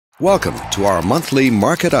Welcome to our monthly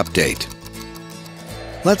market update.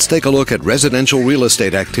 Let's take a look at residential real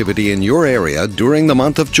estate activity in your area during the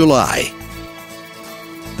month of July.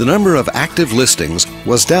 The number of active listings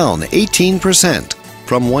was down 18%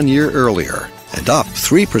 from 1 year earlier and up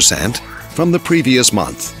 3% from the previous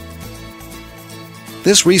month.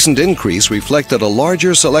 This recent increase reflected a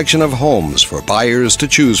larger selection of homes for buyers to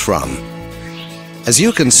choose from. As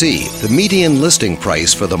you can see, the median listing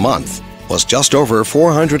price for the month was just over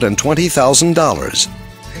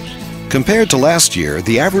 $420,000. Compared to last year,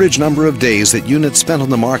 the average number of days that units spent on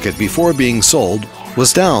the market before being sold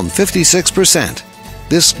was down 56%.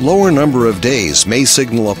 This lower number of days may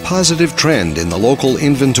signal a positive trend in the local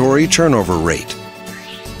inventory turnover rate.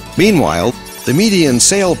 Meanwhile, the median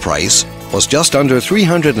sale price was just under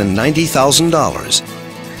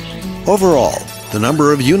 $390,000. Overall, the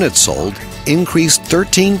number of units sold increased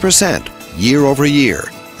 13% year over year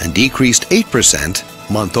and decreased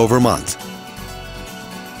 8% month over month.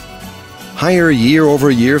 Higher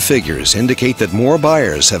year-over-year figures indicate that more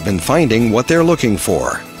buyers have been finding what they're looking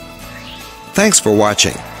for. Thanks for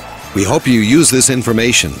watching. We hope you use this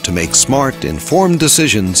information to make smart, informed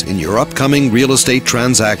decisions in your upcoming real estate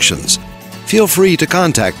transactions. Feel free to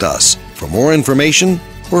contact us for more information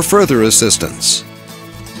or further assistance.